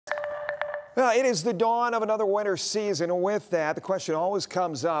Well, it is the dawn of another winter season. With that, the question always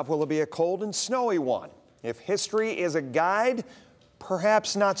comes up, will it be a cold and snowy one? If history is a guide,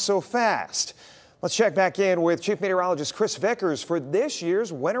 perhaps not so fast. Let's check back in with Chief Meteorologist Chris Vickers for this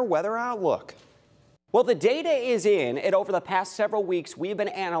year's winter weather outlook. Well, the data is in, and over the past several weeks, we've been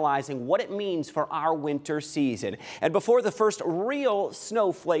analyzing what it means for our winter season. And before the first real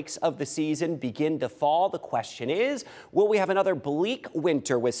snowflakes of the season begin to fall, the question is, will we have another bleak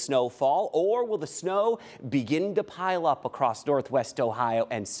winter with snowfall, or will the snow begin to pile up across northwest Ohio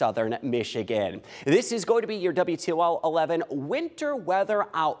and southern Michigan? This is going to be your WTOL 11 winter weather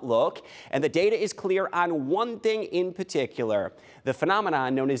outlook, and the data is clear on one thing in particular. The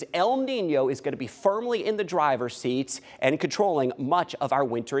phenomenon known as El Niño is going to be firmly in the driver's seats and controlling much of our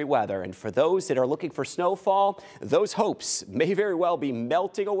wintry weather. And for those that are looking for snowfall, those hopes may very well be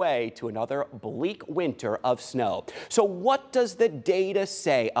melting away to another bleak winter of snow. So what does the data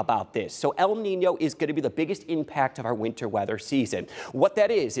say about this? So El Niño is going to be the biggest impact of our winter weather season. What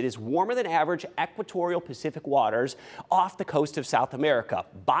that is, it is warmer than average equatorial Pacific waters off the coast of South America.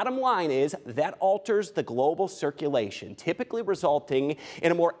 Bottom line is that alters the global circulation, typically resulting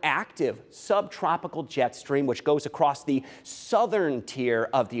in a more active subtropical jet stream, which goes across the southern tier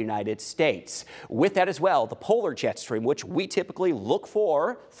of the United States. With that as well, the polar jet stream, which we typically look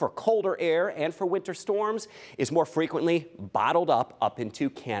for colder air and for winter storms, is more frequently bottled up into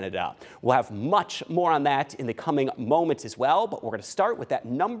Canada. We'll have much more on that in the coming moments as well, but we're going to start with that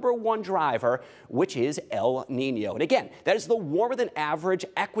number one driver, which is El Niño. And again, that is the warmer than average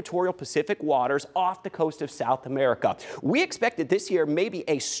equatorial Pacific waters off the coast of South America. We expect that this year may be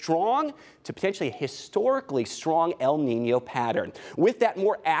a strong to potentially a historically strong El Niño pattern. With that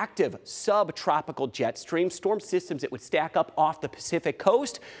more active subtropical jet stream, storm systems that would stack up off the Pacific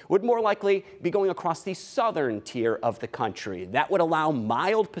coast would more likely be going across the southern tier of the country. That would allow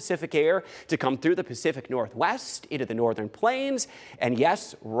mild Pacific air to come through the Pacific Northwest into the northern plains, and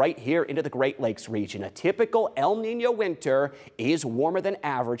yes, right here into the Great Lakes region. A typical El Niño winter is warmer than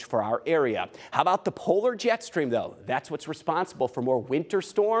average for our area. How about the polar jet stream, though? That's what's responsible for more winter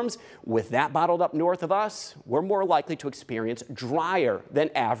storms. With that bottled up north of us, we're more likely to experience drier than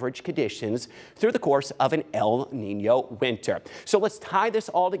average conditions through the course of an El Niño winter. So let's tie this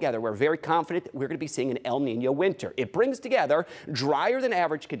all together. We're very confident that we're going to be seeing an El Niño winter. It brings together drier than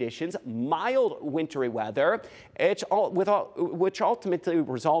average conditions, mild wintry weather, which ultimately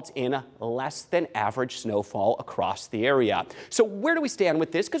results in less than average snowfall across the area. So where do we stand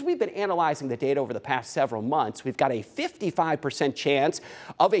with this? Because we've been analyzing the data over the past several months. We've got a 55% chance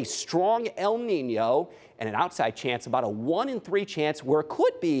of a strong El Niño and an outside chance, about a 1 in 3 chance, where it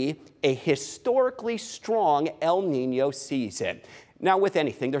could be a historically strong El Niño season. Now, with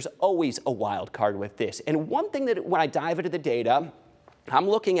anything, there's always a wild card with this. And one thing that when I dive into the data, I'm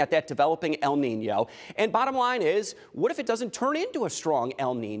looking at that developing El Niño, and bottom line is, what if it doesn't turn into a strong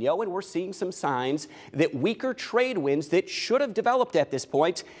El Niño and we're seeing some signs that weaker trade winds that should have developed at this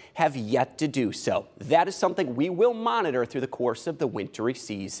point have yet to do so? That is something we will monitor through the course of the wintry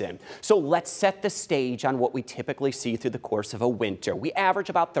season. So let's set the stage on what we typically see through the course of a winter. We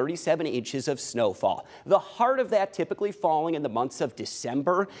average about 37 inches of snowfall. The heart of that typically falling in the months of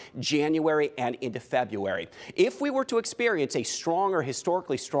December, January, and into February. If we were to experience a strong or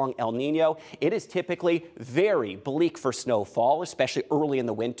historically strong El Niño, it is typically very bleak for snowfall, especially early in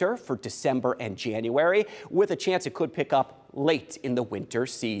the winter for December and January, with a chance it could pick up late in the winter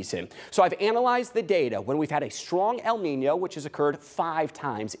season. So I've analyzed the data. When we've had a strong El Niño, which has occurred 5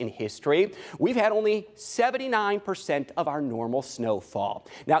 times in history, we've had only 79% of our normal snowfall.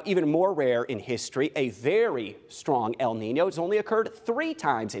 Now, even more rare in history, a very strong El Niño has only occurred 3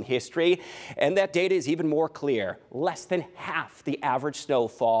 times in history, and that data is even more clear. Less than half the average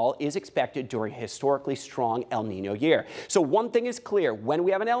snowfall is expected during a historically strong El Niño year. So one thing is clear, when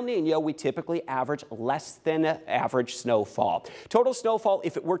we have an El Niño, we typically average less than average snowfall. Total snowfall,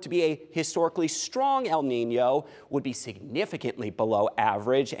 if it were to be a historically strong El Niño, would be significantly below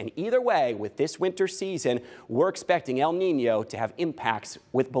average. And either way, with this winter season, we're expecting El Niño to have impacts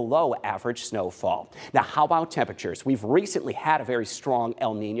with below average snowfall. Now, how about temperatures? We've recently had a very strong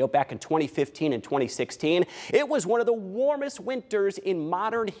El Niño back in 2015 and 2016. It was one of the warmest winters in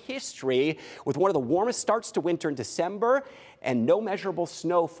modern history, with one of the warmest starts to winter in December and no measurable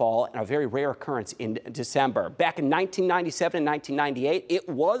snowfall, and a very rare occurrence in December. Back in 1997 and 1998, it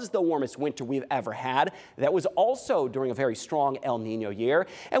was the warmest winter we've ever had. That was also during a very strong El Niño year,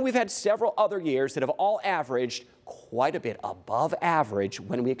 and we've had several other years that have all averaged quite a bit above average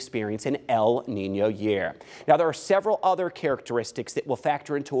when we experience an El Nino year. Now, there are several other characteristics that will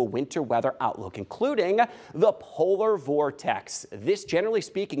factor into a winter weather outlook, including the polar vortex. This, generally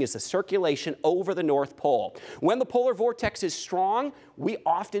speaking, is the circulation over the North Pole. When the polar vortex is strong, we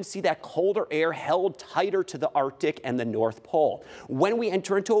often see that colder air held tighter to the Arctic and the North Pole. When we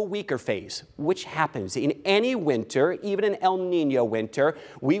enter into a weaker phase, which happens in any winter, even an El Nino winter,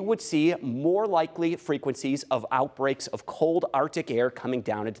 we would see more likely frequencies of outbreaks of cold Arctic air coming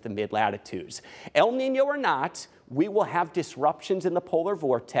down into the mid-latitudes. El Nino or not, we will have disruptions in the polar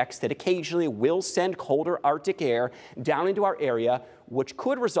vortex that occasionally will send colder Arctic air down into our area, which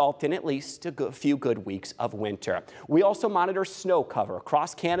could result in at least a few good weeks of winter. We also monitor snow cover.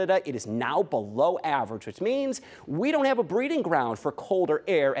 Across Canada, it is now below average, which means we don't have a breeding ground for colder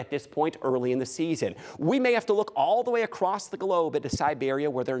air at this point early in the season. We may have to look all the way across the globe into Siberia,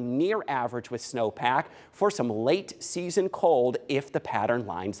 where they're near average with snowpack, for some late season cold if the pattern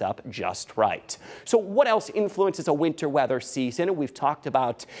lines up just right. So what else influences a winter weather season? We've talked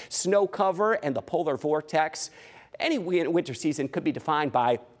about snow cover and the polar vortex. Any winter season could be defined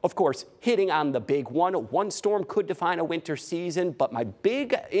by, of course, hitting on the big one. One storm could define a winter season, but my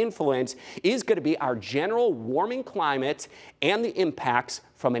big influence is going to be our general warming climate and the impacts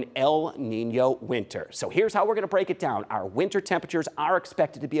from an El Nino winter. So here's how we're going to break it down. Our winter temperatures are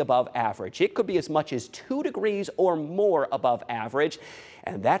expected to be above average. It could be as much as 2 degrees or more above average,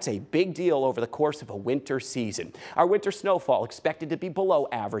 and that's a big deal over the course of a winter season. Our winter snowfall expected to be below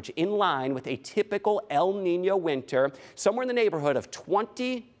average, in line with a typical El Nino winter, somewhere in the neighborhood of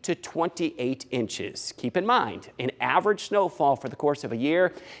 20 to 28 inches. Keep in mind, an average snowfall for the course of a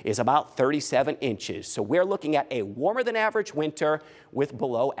year is about 37 inches. So we're looking at a warmer than average winter with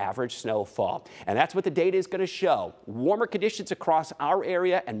below average snowfall. And that's what the data is going to show. Warmer conditions across our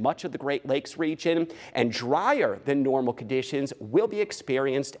area and much of the Great Lakes region, and drier than normal conditions will be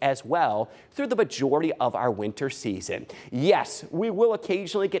experienced as well through the majority of our winter season. Yes, we will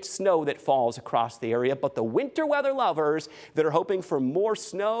occasionally get snow that falls across the area, but the winter weather lovers that are hoping for more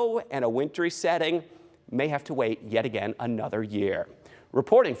snow and a wintry setting may have to wait yet again another year.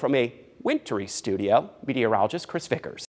 Reporting from a wintry studio, meteorologist Chris Vickers.